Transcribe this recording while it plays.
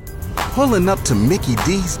Pulling up to Mickey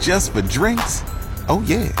D's just for drinks? Oh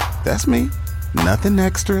yeah, that's me. Nothing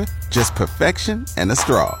extra, just perfection and a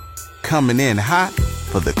straw. Coming in hot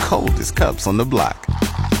for the coldest cups on the block.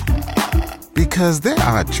 Because there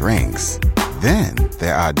are drinks. Then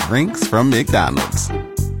there are drinks from McDonald's.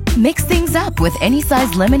 Mix things up with any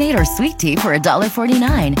size lemonade or sweet tea for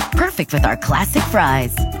 $1.49. Perfect with our classic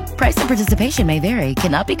fries. Price and participation may vary.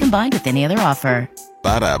 Cannot be combined with any other offer.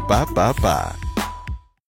 Ba-da-ba-ba-ba.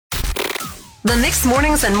 The Mixed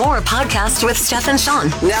Mornings and More podcast with Steph and Shawn.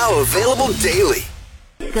 Now available daily.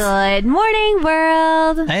 Good morning,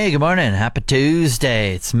 world. Hey, good morning. Happy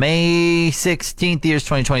Tuesday. It's May 16th, year's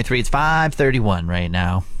 2023. It's 5:31 right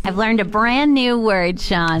now. I've learned a brand new word,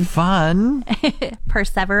 Shawn. Fun.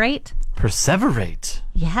 Perseverate. Perseverate.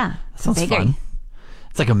 Yeah. That sounds bigger. fun.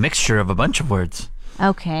 It's like a mixture of a bunch of words.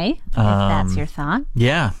 Okay. If that's your thought.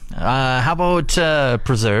 Yeah. How about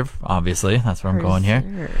preserve? Obviously, that's where I'm going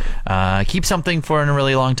here. Keep something for a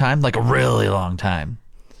really long time, like a really long time.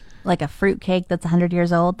 Like a fruitcake that's 100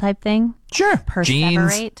 years old type thing? Sure. Perseverate.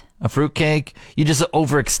 Jeans, a fruitcake. You just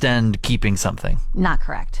overextend keeping something. Not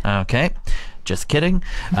correct. Okay. Just kidding.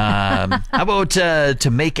 How about to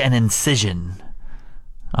make an incision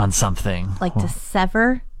on something? Like to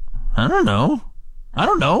sever? I don't know.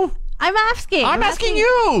 I'm asking. I'm asking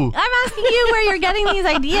you. I'm asking you where you're getting these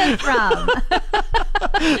ideas from.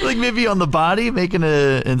 Like maybe on the body, making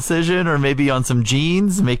an incision, or maybe on some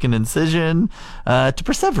jeans, make an incision to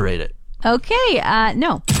perseverate it. Okay.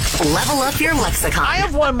 No. Level up your lexicon. I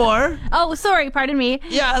have one more. Oh, sorry. Pardon me.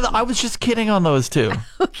 Yeah, I was just kidding on those two.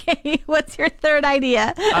 Okay. What's your third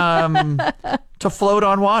idea? To float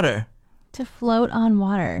on water. To float on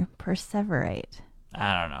water. Perseverate.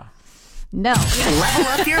 I don't know. No. Level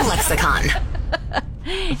up your lexicon.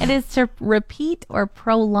 It is to repeat or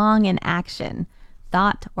prolong an action,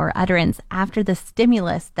 thought, or utterance after the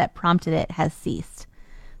stimulus that prompted it has ceased.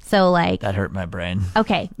 So, like... That hurt my brain.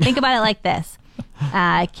 Okay, think about it like this.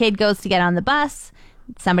 A kid goes to get on the bus.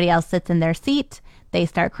 Somebody else sits in their seat. They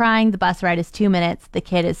start crying. The bus ride is 2 minutes. The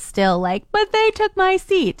kid is still like, but they took my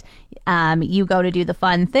seat. You go to do the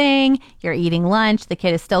fun thing. You're eating lunch. The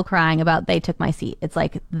kid is still crying about they took my seat. It's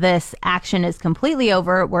like this action is completely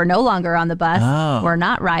over. We're no longer on the bus. Oh. We're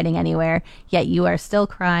not riding anywhere. Yet you are still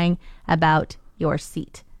crying about your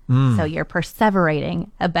seat. So you're perseverating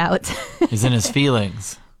about... He's in his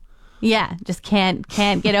feelings. Yeah, just can't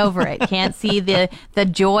get over it. Can't see the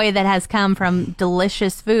joy that has come from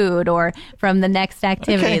delicious food or from the next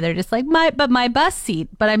activity. Okay. They're just like, my bus seat,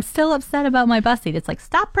 but I'm still upset about my bus seat. It's like,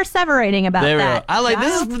 stop perseverating about There we that. go. I like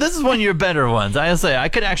John. this is one of your better ones. I say I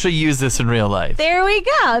could actually use this in real life. There we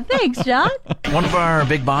go. Thanks, John. One of our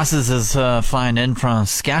big bosses is flying in from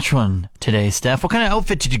Saskatchewan today, Steph. What kind of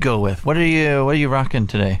outfit did you go with? What are you rocking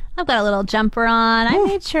today? I've got a little jumper on. I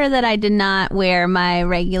made sure that I did not wear my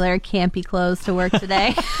regular campy clothes to work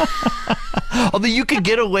today. Although you could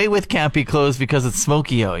get away with campy clothes because it's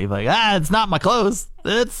smoky out. You're like, it's not my clothes.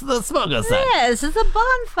 It's the smoke outside. Yes, it's a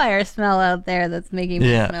bonfire smell out there that's making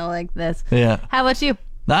me smell like this. Yeah. How about you?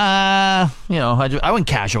 I went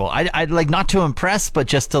casual. I like not to impress, but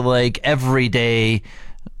just to like everyday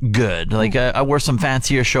good. Like I wore some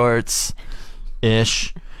fancier shorts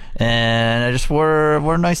ish. And I just wore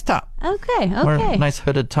a nice top. Okay. Wore a nice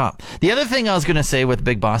hooded top. The other thing I was going to say with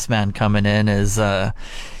Big Boss Man coming in is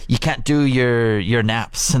you can't do your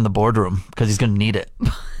naps in the boardroom because he's going to need it.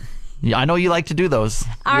 I know you like to do those.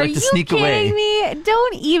 You like to sneak kidding away. me?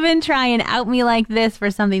 Don't even try and out me like this for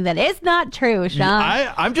something that is not true, Shawn.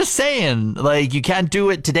 I'm just saying, like, you can't do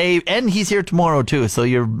it today, and he's here tomorrow too. So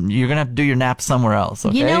you're gonna have to do your nap somewhere else.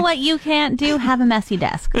 Okay? You know what you can't do? Have a messy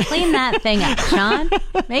desk. Clean that thing up, Shawn.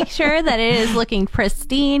 Make sure that it is looking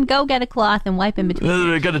pristine. Go get a cloth and wipe in between.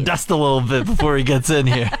 We're gonna dust a little bit before he gets in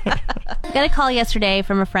here. Got a call yesterday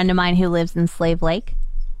from a friend of mine who lives in Slave Lake.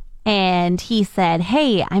 And he said,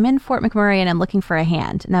 hey, I'm in Fort McMurray and I'm looking for a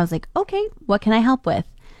hand. And I was like, okay, what can I help with?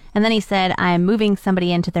 And then he said, I'm moving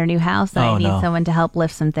somebody into their new house and I need someone to help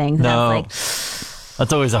lift some things. And I was like,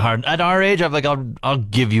 that's always a hard. At our age, I'm like, I'll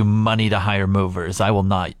give you money to hire movers. I will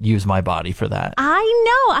not use my body for that. I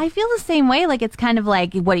know. I feel the same way. Like, it's kind of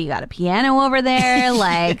like, what do you got, a piano over there?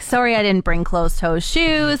 Like, sorry, I didn't bring closed-toe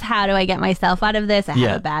shoes. How do I get myself out of this? I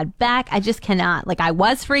have a bad back. I just cannot. Like, I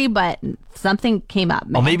was free, but something came up.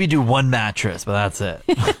 I'll maybe do one mattress, but that's it.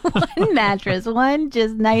 One mattress. One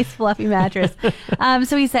just nice, fluffy mattress.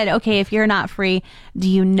 So he said, okay, if you're not free, do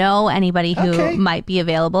you know anybody who might be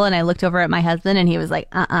available? And I looked over at my husband and he was like,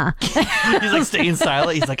 He's like staying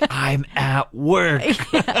silent. He's like, I'm at work.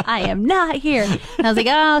 I am not here. And I was like,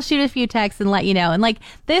 I'll shoot a few texts and let you know. And like,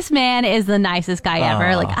 this man is the nicest guy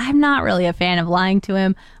ever. Like, I'm not really a fan of lying to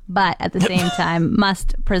him, but at the same time,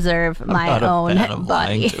 must preserve my Not a own fan of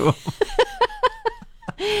lying body. to him.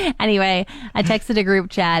 Anyway, I texted a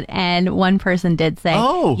group chat, and one person did say,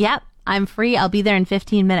 Oh. yep, I'm free. I'll be there in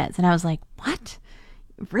 15 minutes. And I was like, what?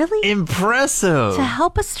 Really? Impressive. To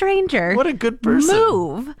help a stranger What a good person.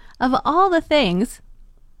 move of all the things.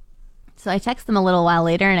 So I text them a little while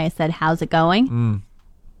later and I said, how's it going?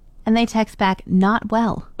 And they text back, not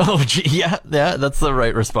well. Oh, gee, yeah, that's the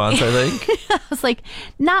right response, I think. I was like,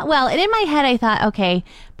 not well. And in my head, I thought, okay,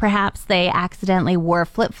 perhaps they accidentally wore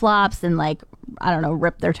flip-flops and like, I don't know,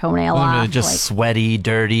 ripped their toenail off. Just like, sweaty,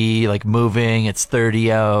 dirty, like moving. It's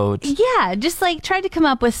 30 out. yeah, just like tried to come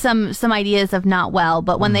up with some ideas of not well.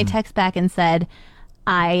 But when they text back and said,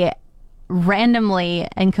 I randomly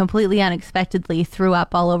and completely unexpectedly threw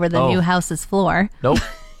up all over the new house's floor. Nope.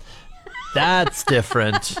 That's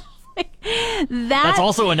different. That's That's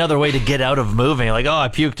also another way to get out of moving. Like, oh, I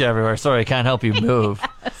puked everywhere. Sorry, I can't help you move.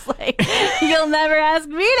 like, you'll never ask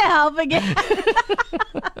me to help again.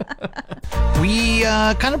 We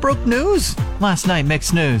kind of broke news last night,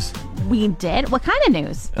 mixed news. We did? What kind of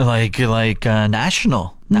news? Like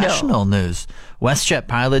national news. WestJet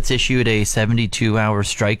pilots issued a 72-hour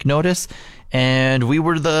strike notice, and we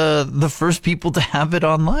were the first people to have it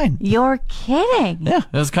online. You're kidding. Yeah,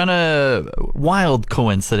 it was kind of wild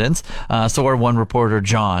coincidence. So our one reporter,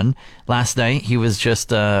 John, last night, he was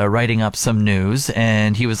just writing up some news,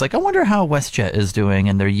 and he was like, I wonder how WestJet is doing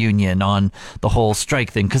and their union on the whole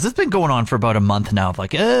strike thing, because it's been going on for about a month now of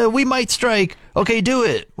like, we might strike. Okay, do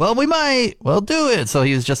it. Well, we might. Well, do it. So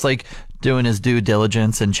he was just like doing his due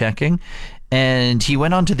diligence and checking. And he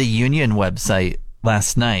went onto the union website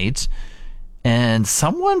last night, and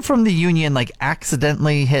someone from the union like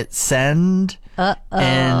accidentally hit send,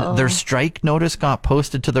 and their strike notice got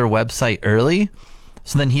posted to their website early.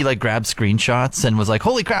 So then he like grabbed screenshots and was like,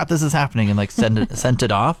 holy crap, this is happening, and like sent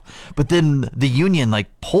it off. But then the union like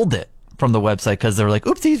pulled it from the website because they were like,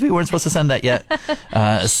 oopsies, we weren't supposed to send that yet.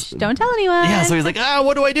 Don't tell anyone. Yeah, so he's like,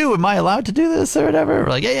 what do I do? Am I allowed to do this or whatever? We're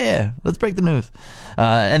like, yeah, let's break the news.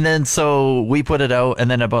 And then so we put it out, and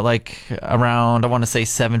then about like around, I want to say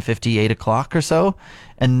 7:50, 8 o'clock or so.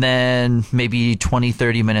 And then maybe 20,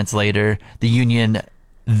 30 minutes later, the union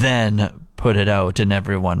then put it out, and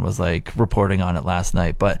everyone was like reporting on it last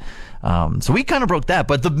night. But so we kind of broke that.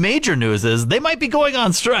 But the major news is they might be going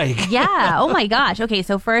on strike. Yeah. Oh my gosh. Okay.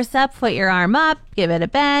 So first up, put your arm up, give it a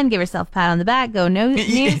bend, give yourself a pat on the back, go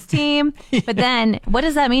news team. But then what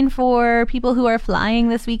does that mean for people who are flying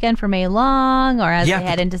this weekend for May Long or as they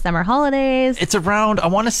head into summer holidays? It's around, I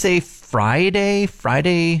want to say Friday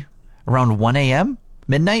around 1 a.m.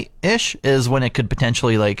 midnight-ish is when it could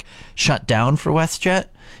potentially like shut down for WestJet.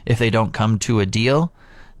 If they don't come to a deal,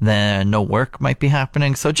 then no work might be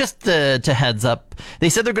happening. So just to heads up, they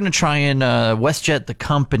said they're going to try and WestJet the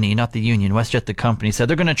company, not the union, WestJet the company said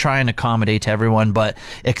they're going to try and accommodate to everyone, but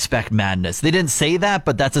expect madness. They didn't say that,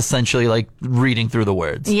 but that's essentially like reading through the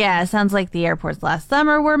words. Yeah, sounds like the airports last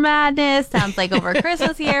summer were madness. Sounds like over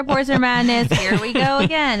Christmas the airports are madness. Here we go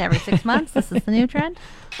again. Every 6 months, this is the new trend.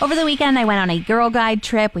 Over the weekend, I went on a Girl Guide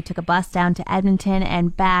trip. We took a bus down to Edmonton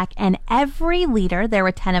and back, and every leader, there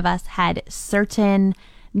were 10 of us, had certain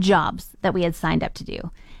jobs that we had signed up to do.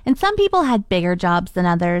 And some people had bigger jobs than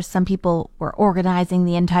others. Some people were organizing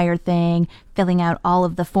the entire thing, filling out all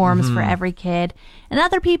of the forms for every kid. And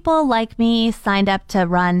other people, like me, signed up to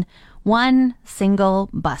run one single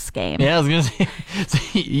bus game. Yeah, I was going to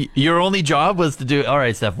say, your only job was to do, all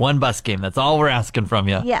right, Steph, one bus game. That's all we're asking from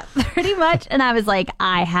you. Yeah, pretty much. And I was like,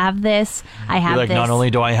 I have this. You're like, not only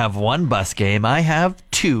do I have one bus game, I have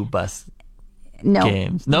two bus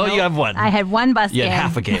games. No, you have one. I had one bus game. You had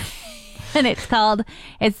half a game. And it's called,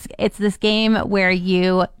 it's this game where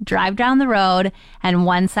you drive down the road and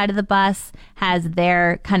one side of the bus has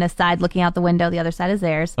their kind of side looking out the window. The other side is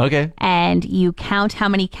theirs. Okay. And you count how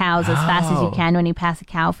many cows as fast as you can when you pass a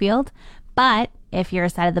cow field. But if your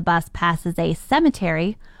side of the bus passes a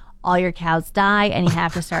cemetery, all your cows die and you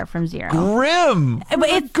have to start from zero. Grim. But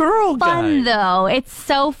it's Girl fun Guide. though. It's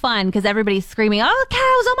so fun because everybody's screaming, "Oh, cows!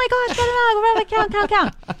 Oh my gosh,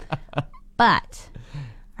 count!" But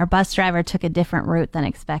our bus driver took a different route than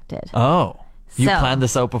expected. Oh, you So- planned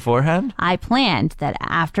this out beforehand? I planned that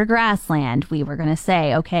after Grassland, we were going to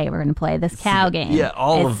say, "Okay, we're going to play this cow game." Yeah,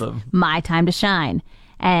 all of It's them. My time to shine.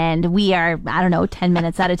 And we are, 10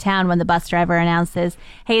 minutes out of town when the bus driver announces,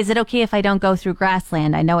 "Hey, is it okay if I don't go through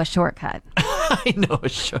Grassland? I know a shortcut." I know,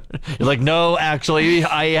 sure. You're like, no, actually,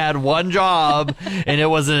 I had one job and it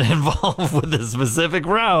wasn't involved with a specific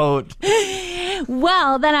route.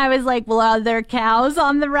 Well, then I was like, well, are there cows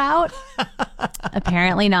on the route?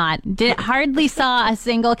 Apparently not. Hardly saw a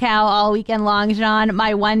single cow all weekend long, Shawn.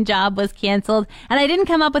 My one job was canceled, and I didn't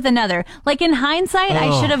come up with another. Like, in hindsight,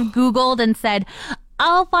 I should have Googled and said,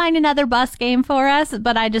 I'll find another bus game for us.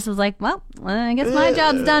 But I just was like, well, I guess my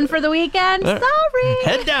job's done for the weekend. Sorry.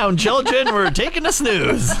 Head down, children. We're taking a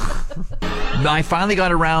snooze. I finally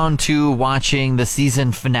got around to watching the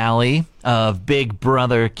season finale of Big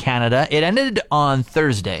Brother Canada. It ended on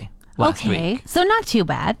Thursday last week. So not too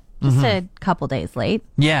bad. Just a couple days late.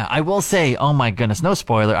 Yeah, I will say, oh my goodness, no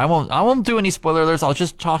spoiler. I won't do any spoiler alerts. I'll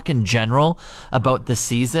just talk in general about the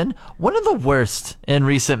season. One of the worst in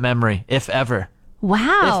recent memory, if ever.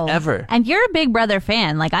 Wow. If ever. And you're a Big Brother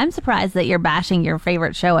fan. Like, I'm surprised that you're bashing your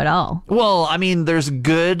favorite show at all. Well, I mean, there's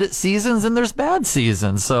good seasons and there's bad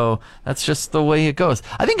seasons, so that's just the way it goes.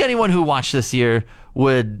 I think anyone who watched this year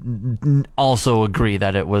would also agree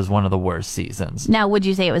that it was one of the worst seasons. Now, would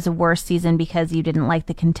you say it was a worse season because you didn't like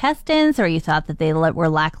the contestants, or you thought that they were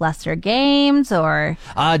lackluster games, or?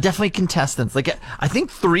 Definitely contestants. Like, I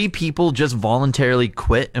think 3 people just voluntarily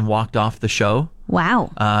quit and walked off the show.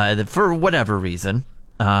 Wow. For whatever reason.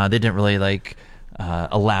 They didn't really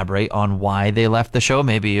elaborate on why they left the show.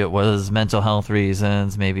 Maybe it was mental health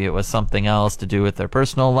reasons. Maybe it was something else to do with their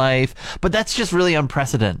personal life. But that's just really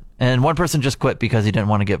unprecedented. And one person just quit because he didn't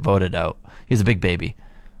want to get voted out. He's a big baby.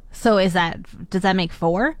 So does that make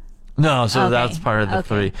 4? No, so Okay. that's part of the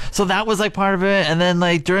 3. So that was part of it. And then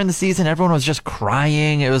during the season, everyone was just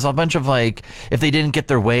crying. It was a bunch of if they didn't get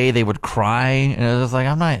their way, they would cry. And it was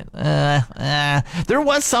I'm not, There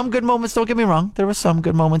was some good moments, don't get me wrong. There was some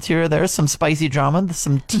good moments here or there, some spicy drama,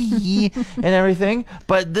 some tea and everything.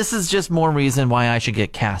 But this is just more reason why I should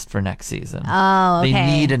get cast for next season. Oh, okay. They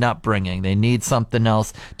need an upbringing. They need something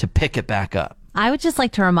else to pick it back up. I would just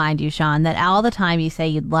like to remind you, Shawn, that all the time you say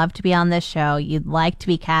you'd love to be on this show, you'd like to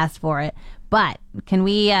be cast for it. But can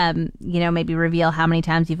we, maybe reveal how many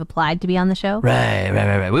times you've applied to be on the show?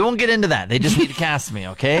 Right. We won't get into that. They just need to cast me,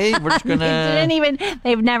 okay? We're just gonna.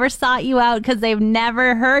 They've never sought you out because they've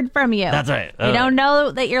never heard from you. That's right. They don't know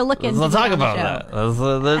that you're looking. Let's to talk be on the about show.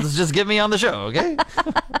 that. Let's just get me on the show, okay?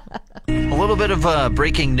 A little bit of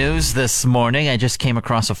breaking news this morning. I just came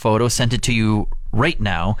across a photo, sent it to you right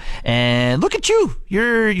now, and look at you.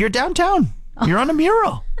 You're downtown. You're on a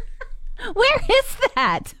mural. Where is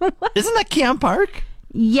that? Isn't that Camp Park?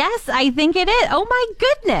 Yes, I think it is. Oh my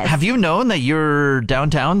goodness. Have you known that you're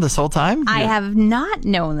downtown this whole time? I have not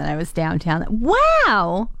known that I was downtown.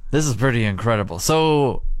 Wow. This is pretty incredible.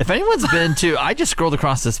 So if anyone's been to, I just scrolled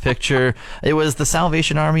across this picture. It was the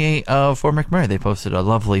Salvation Army of Fort McMurray. They posted a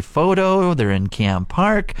lovely photo. They're in Camp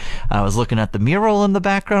Park. I was looking at the mural in the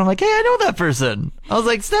background. I'm like, hey, I know that person. I was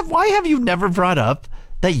like, Steph, why have you never brought up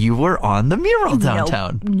that you were on the mural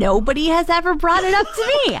downtown? Nobody has ever brought it up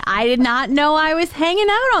to me. I did not know I was hanging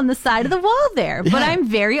out on the side of the wall there, but I'm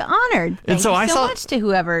very honored. Thank you so much to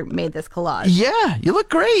whoever made this collage. Yeah, you look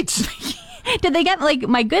great. Did they get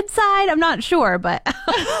my good side? I'm not sure, but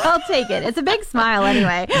I'll take it. It's a big smile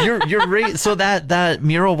anyway. You're right. So that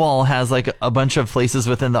mural wall has a bunch of places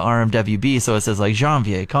within the RMWB. So it says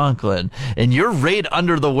Janvier, Conklin, and you're right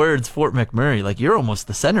under the words Fort McMurray. You're almost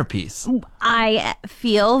the centerpiece. I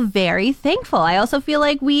feel very thankful. I also feel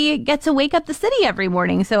like we get to wake up the city every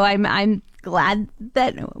morning. So I'm glad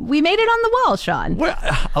that we made it on the wall, Shawn. Well,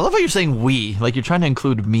 I love how you're saying we, you're trying to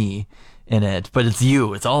include me in it, but it's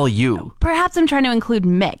you. It's all you. Perhaps I'm trying to include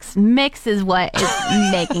Mix. Mix is what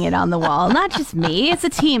is making it on the wall, not just me. It's a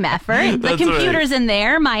team effort. The computer's in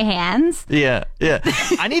there, my hands. Yeah.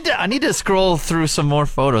 I need to scroll through some more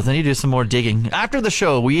photos. I need to do some more digging. After the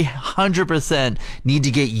show, we 100% need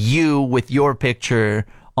to get you with your picture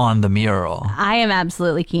on the mural. I am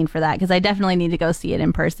absolutely keen for that because I definitely need to go see it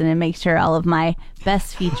in person and make sure all of my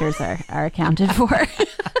best features are accounted for.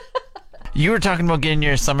 You were talking about getting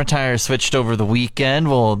your summer tires switched over the weekend.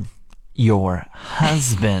 Well, your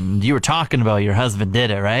husband, you were talking about your husband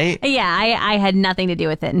did it, right? Yeah, I had nothing to do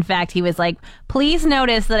with it. In fact, he was like, please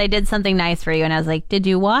notice that I did something nice for you. And I was like, did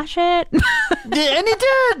you wash it? And he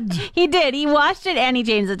did. He did. He washed it and he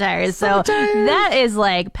changed the tires. So that is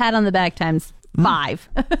pat on the back times 5.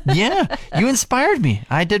 Yeah, you inspired me.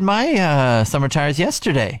 I did my summer tires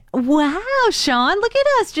yesterday. Wow, Shawn, look at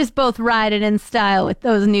us just both riding in style with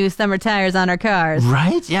those new summer tires on our cars.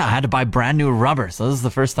 Right? Yeah, I had to buy brand new rubber. So this is the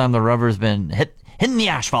first time the rubber's been hitting the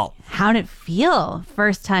asphalt. How'd it feel?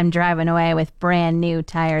 First time driving away with brand new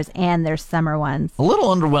tires and their summer ones. A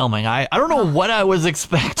little underwhelming. I don't know what I was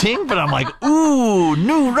expecting, but I'm like, ooh,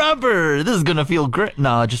 new rubber. This is going to feel great.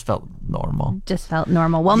 No, it just felt normal. Just felt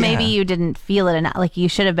normal. Well, maybe you didn't feel it enough. Like, you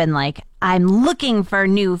should have been like, I'm looking for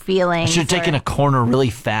new feelings. I should have taken a corner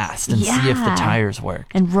really fast and see if the tires work.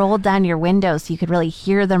 And rolled down your windows so you could really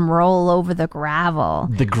hear them roll over the gravel.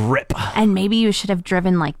 The grip. And maybe you should have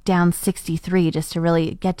driven like down 63 just to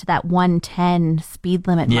really get to that 110 speed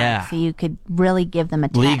limit mark, so you could really give them a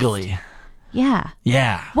test. Legally. Yeah.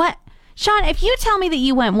 Yeah. What? Sean, if you tell me that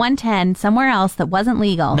you went 110 somewhere else that wasn't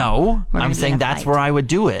legal. No, I'm saying that's where I would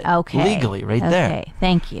do it. Okay. Legally, right there. Okay,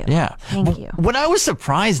 thank you. Yeah. Thank you. What I was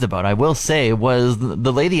surprised about, I will say, was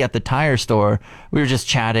the lady at the tire store. We were just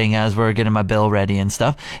chatting as we were getting my bill ready and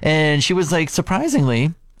stuff. And she was like,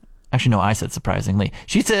 surprisingly, actually, no, I said surprisingly.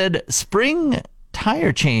 She said, spring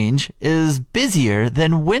tire change is busier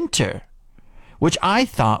than winter, which I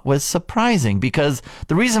thought was surprising because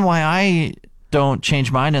the reason why I don't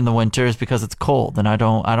change mine in the winter is because it's cold and I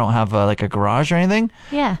don't have a garage or anything.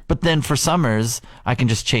 Yeah. But then for summers, I can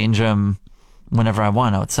just change them whenever I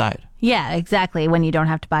want outside. Yeah, exactly. When you don't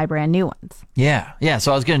have to buy brand new ones. Yeah. Yeah.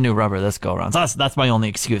 So I was getting new rubber this go around. So that's my only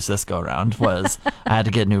excuse this go around was I had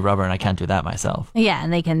to get new rubber and I can't do that myself. Yeah.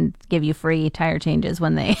 And they can give you free tire changes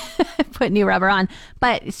when they put new rubber on.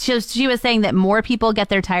 But she was saying that more people get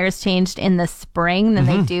their tires changed in the spring than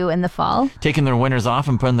they do in the fall. Taking their winters off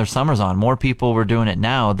and putting their summers on. More people were doing it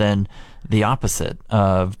now than the opposite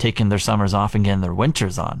of taking their summers off and getting their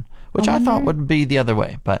winters on, which I thought would be the other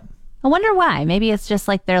way. But I wonder why. Maybe it's just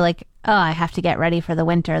like they're like, oh, I have to get ready for the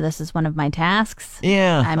winter. This is one of my tasks.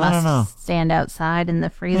 Yeah, I must stand outside in the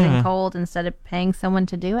freezing cold instead of paying someone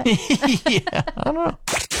to do it. Yeah, I don't know.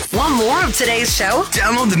 Want more of today's show?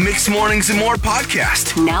 Download the Mixed Mornings and More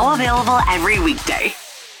podcast. Now available every weekday.